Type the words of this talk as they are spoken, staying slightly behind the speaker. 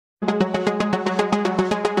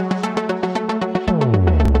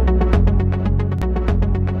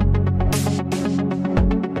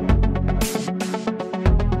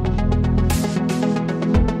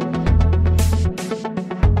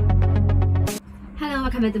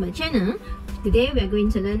welcome back to my channel. Today we are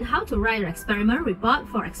going to learn how to write an experiment report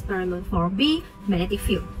for experiment 4B magnetic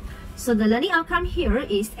field. So the learning outcome here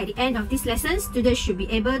is at the end of this lesson, students should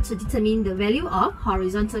be able to determine the value of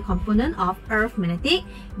horizontal component of Earth magnetic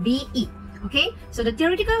BE. Okay, so the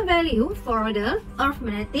theoretical value for the Earth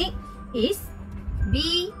magnetic is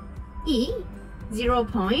BE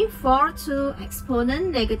 0.42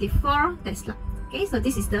 exponent -4 Tesla. Okay, so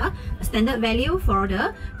this is the standard value for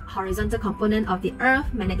the horizontal component of the Earth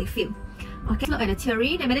magnetic field. Okay, look at the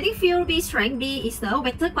theory. The magnetic field B strength B is the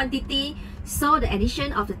vector quantity, so the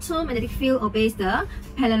addition of the two magnetic field obeys the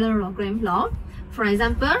parallelogram law. For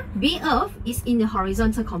example, B Earth is in the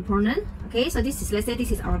horizontal component. Okay, so this is, let's say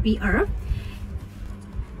this is our B Earth,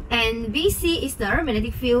 and BC is the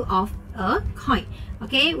magnetic field of a coin,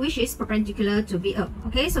 okay, which is perpendicular to B Earth.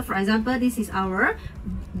 Okay, so for example, this is our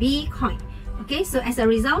B coin. Okay, so as a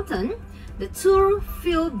resultant, the two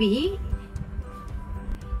field B,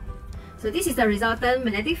 so this is the resultant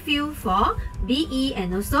magnetic field for BE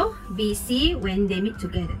and also BC when they meet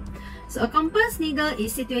together. So a compass needle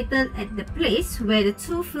is situated at the place where the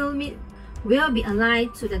two field meet will be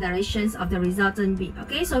aligned to the directions of the resultant B.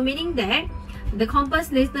 Okay, so meaning that the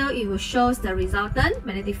compass needle, it will show the resultant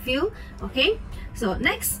magnetic field. Okay, so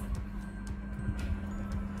next,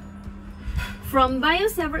 from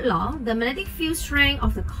Biot-Savart law, the magnetic field strength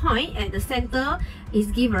of the coin at the center is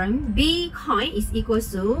given B coin is equal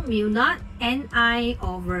to mu naught Ni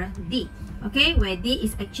over D. Okay, where D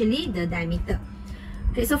is actually the diameter.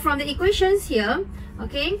 Okay, so from the equations here,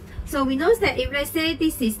 okay, so we know that if let's say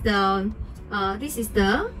this is the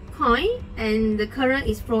coin and the current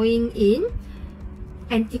is flowing in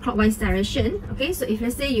anti-clockwise direction. Okay, so if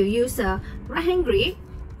let's say you use a right hand grip,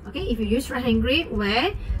 okay, if you use right hand grip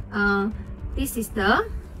where this is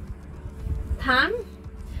the thumb,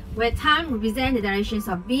 where thumb represents the directions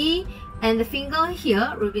of B and the finger here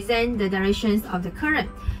represent the directions of the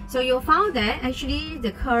current. So you found that actually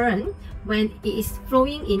the current, when it is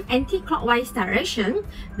flowing in anti-clockwise direction,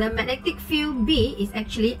 the magnetic field B is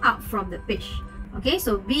actually out from the pitch. Okay,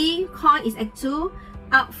 so B coin is actually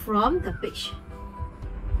out from the pitch.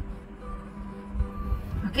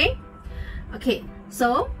 Okay, okay,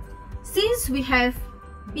 so since we have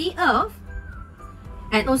B Earth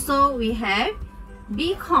and also we have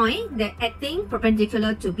B coin that acting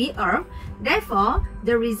perpendicular to B Earth, therefore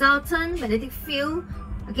the resultant magnetic field,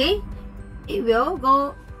 okay, it will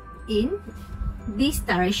go in this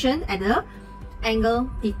direction at the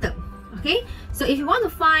angle theta. Okay, so if you want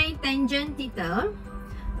to find tangent theta,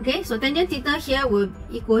 okay, so tangent theta here will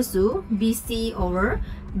equal to BC over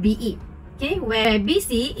BE. Okay, where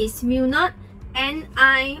BC is mu naught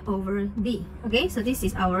Ni over D. Okay, so this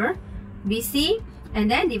is our BC and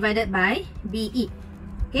then divided by BE.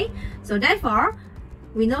 Okay, so therefore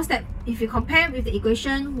we know that if you compare with the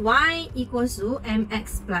equation y equals to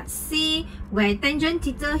mx plus c, where tangent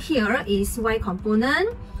theta here is y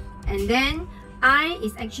component and then I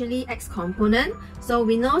is actually x component, so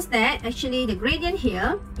we know that actually the gradient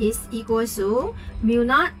here is equal to mu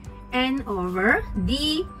naught n over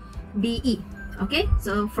d BE. Okay,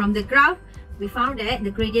 so from the graph we found that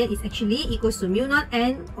the gradient is actually equal to mu naught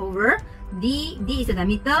n over d is the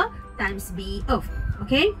diameter times B Earth.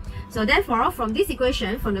 Okay, so therefore from this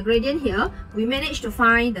equation, from the gradient here, we managed to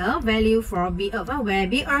find the value for B Earth, where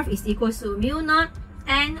B Earth is equal to mu naught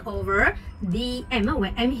n over dm,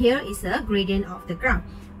 where m here is the gradient of the graph.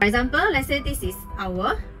 For example, let's say this is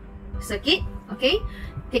our circuit. Okay,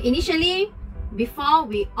 initially before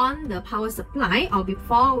we on the power supply or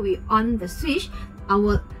before we on the switch,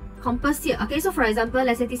 our compass here, okay, so for example,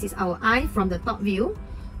 let's say this is our eye from the top view.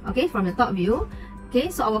 Okay, from the top view, okay,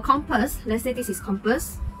 so our compass, let's say this is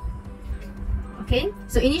compass. Okay,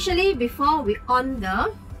 so initially before we on the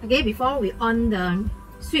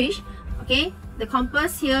switch, okay, the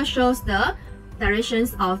compass here shows the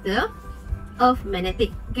directions of the Earth magnetic,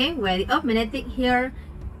 okay, where the Earth magnetic here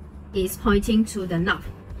is pointing to the north.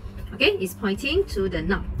 Okay, is pointing to the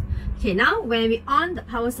north. Okay, now when we on the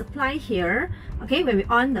power supply here, okay, when we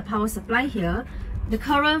on the power supply here, the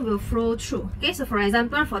current will flow through. Okay, so for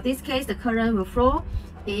example, for this case, the current will flow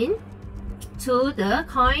in to the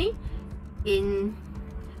coin in,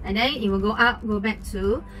 and then it will go back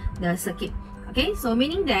to the circuit. Okay, so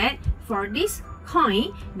meaning that for this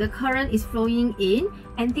coin, the current is flowing in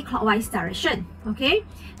anti-clockwise direction. Okay,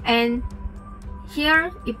 and here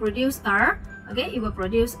it produces it will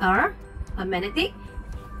produce a magnetic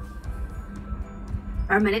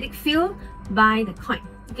field by the coin.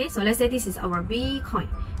 Okay, so let's say this is our B coin.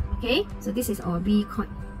 Okay, so this is our B coin.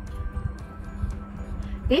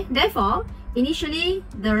 Okay, therefore initially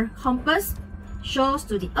the compass shows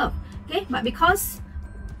to the Earth. Okay, but because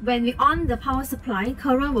when we on the power supply,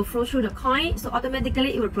 current will flow through the coin, so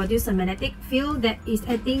automatically it will produce a magnetic field that is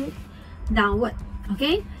acting downward.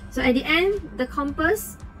 Okay, so at the end, the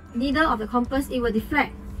compass, needle of the compass, it will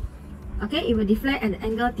deflect. Okay, it will deflect at the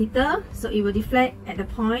angle theta, so it will deflect at the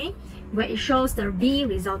point where it shows the B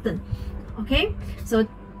resultant. Okay, so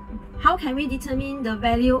how can we determine the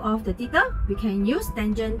value of the theta? We can use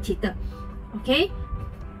tangent theta. Okay,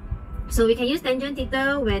 so we can use tangent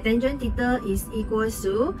theta, where tangent theta is equals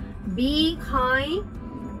to B coin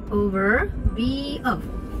over B earth.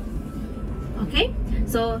 Okay,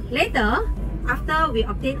 so later, after we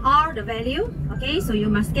obtain all the value, okay, so you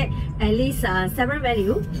must get at least 7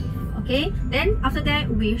 value. Okay, then after that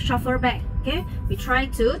we shuffle back. Okay, we try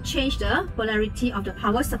to change the polarity of the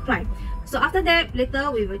power supply. So after that,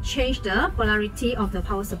 later we will change the polarity of the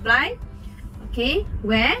power supply. Okay,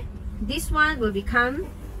 where this one will become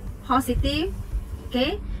positive,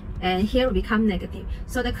 okay, and here will become negative.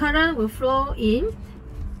 So the current will flow in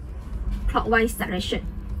clockwise direction.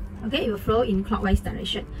 Okay, it will flow in clockwise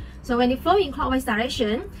direction. So when it flow in clockwise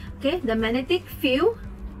direction, okay, the magnetic field,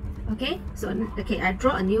 okay, so okay, I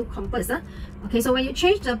draw a new compass. Okay, so when you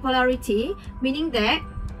change the polarity, meaning that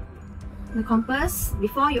the compass,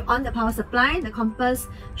 before you on the power supply, the compass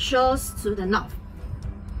shows to the north.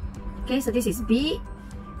 Okay, so this is B,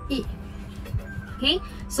 E. Okay,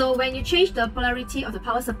 so when you change the polarity of the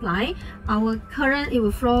power supply, our current, it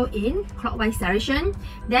will flow in clockwise direction.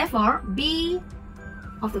 Therefore, B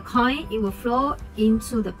of the coin, it will flow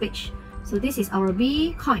into the page. So this is our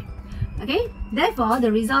B coin. Okay, therefore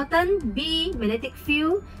the resultant B magnetic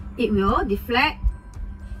field, it will deflect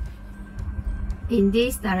in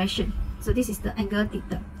this direction. So this is the angle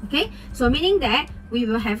theta. Okay, so meaning that we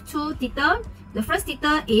will have 2 theta. The first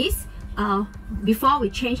theta is before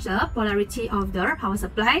we change the polarity of the power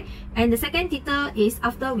supply, and the second theta is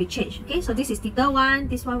after we change. Okay, so this is theta 1,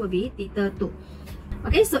 this one will be theta 2.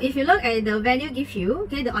 Okay, so if you look at the value give you,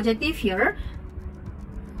 okay, the objective here,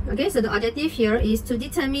 okay, so the objective here is to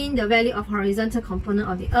determine the value of horizontal component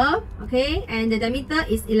of the earth. Okay, and the diameter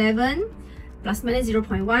is 11 plus minus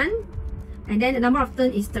 0.1, and then the number of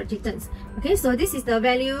turns is 30 turns. Okay, so this is the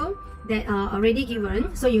value that are already given.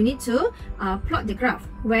 So you need to plot the graph,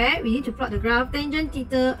 where we need to plot the graph tangent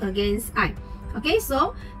theta against I. Okay,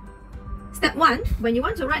 so step 1, when you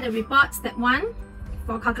want to write the report, step 1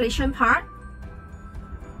 for calculation part.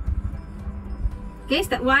 Okay,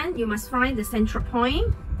 step 1, you must find the central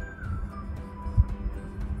point.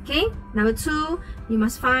 Okay, number 2, you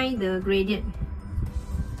must find the gradient.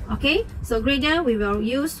 Okay, so gradient, we will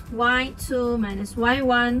use y2 minus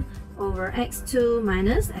y1 over x2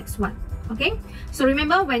 minus x1. Okay, so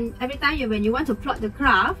remember, every time when you want to plot the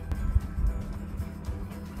graph,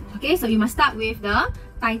 okay, so you must start with the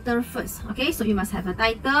title first. Okay, so you must have a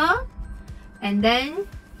title, and then,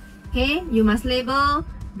 okay, you must label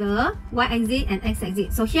the y-axis and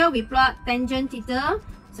x-axis. So here we plot tangent theta,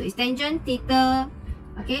 so it's tangent theta,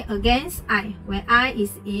 okay, against I, where I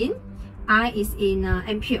is in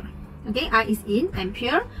ampere. Okay, I is in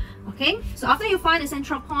ampere. Okay, so after you find the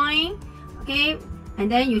central point, okay, and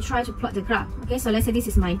then you try to plot the graph. Okay, so let's say this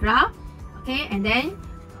is my graph. Okay, and then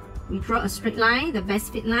we draw a straight line, the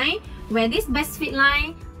best fit line, where this best fit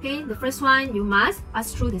line, okay, the first one, you must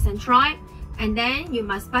pass through the centroid, and then you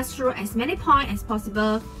must pass through as many points as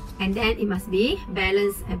possible, and then it must be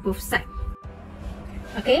balanced at both sides.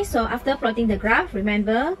 Okay, so after plotting the graph,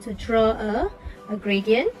 remember to draw a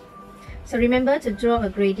gradient. So remember to draw a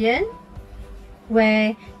gradient,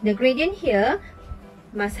 where the gradient here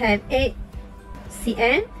must have 8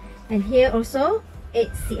 cm, and here also 8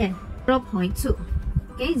 cm, 0.2,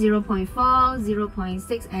 okay, 0.4,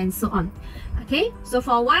 0.6, and so on. Okay, so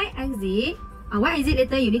for y-axis, y-axis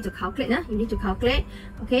later you need to calculate. You need to calculate.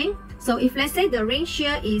 Okay, so if let's say the range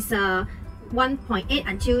here is 1.8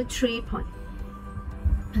 until 3 point.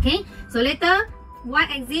 Okay, so later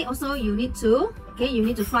y-axis also you need to, okay, you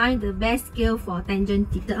need to find the best scale for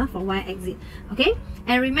tangent theta for y-axis. Okay,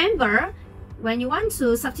 and remember, when you want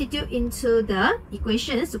to substitute into the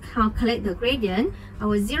equations to calculate the gradient,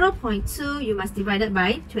 our 0.2 you must divide it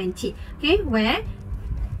by 20. Okay, where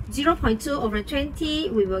 0.2 over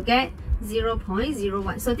 20 we will get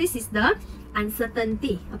 0.01. So this is the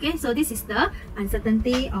uncertainty. Okay, so this is the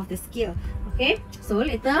uncertainty of the scale. Okay, so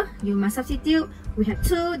later you must substitute. We have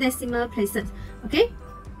 2 decimal places. Okay,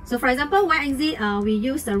 so for example, y-axis we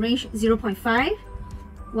use the range 0.5,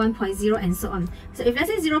 1.0, and so on. So if let's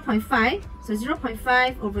say 0.5, so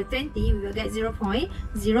 0.5 over 20 we will get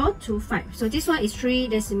 0.025. So this one is 3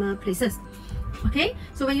 decimal places. Okay,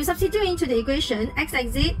 so when you substitute into the equation,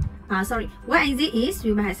 y-axis is,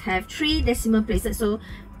 you must have 3 decimal places. So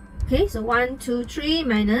Okay, so 1, 2, 3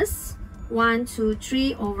 minus 1, 2,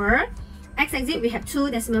 3 over x-axis. We have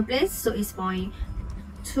 2 decimal places, so it's 0.2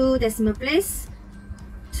 decimal place,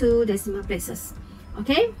 2 decimal places.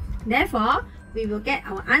 Okay, therefore we will get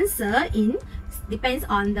our answer in depends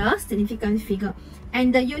on the significant figure.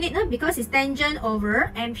 And the unit, because it's tangent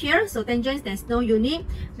over ampere, so tangent there's no unit,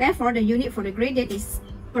 therefore the unit for the gradient is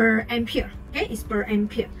per ampere. Okay, it's per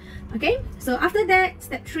ampere. Okay, so after that,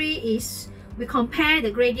 step 3 is we compare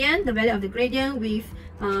the gradient, the value of the gradient with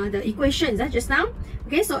the equations just now.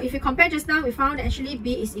 Okay, so if you compare just now, we found that actually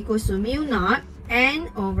B is equals to mu naught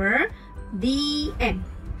N over dm.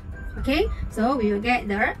 Okay, so we will get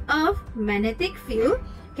the Earth magnetic field,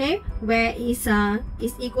 okay, where is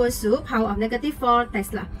equals to power of -4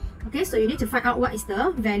 Tesla. Okay, so you need to find out what is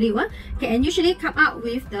the value. Okay, and usually come out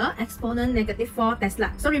with the exponent -4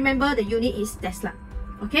 Tesla. So remember the unit is Tesla.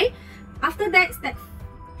 Okay, after that, step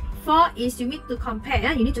 4 is you need to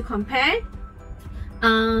compare. You need to compare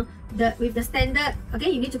with the standard.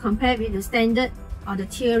 Okay, you need to compare with the standard or the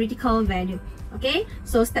theoretical value. Okay,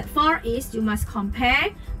 so step 4 is you must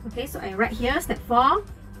compare. Okay, so I write here step 4.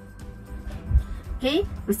 Okay,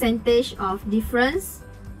 percentage of difference,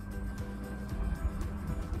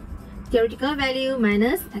 theoretical value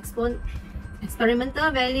minus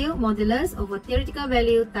experimental value modulus over theoretical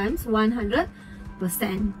value times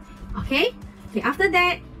 100%. Okay, after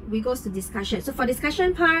that we go to discussion. So for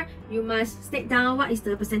discussion part, you must state down what is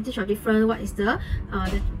the percentage of difference, what is the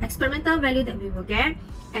experimental value that we will get,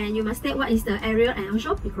 and you must state what is the area and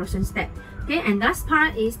also equation step. Okay, and last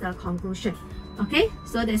part is the conclusion. Okay,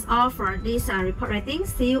 so that's all for this report writing.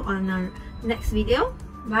 See you on our next video.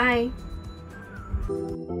 Bye.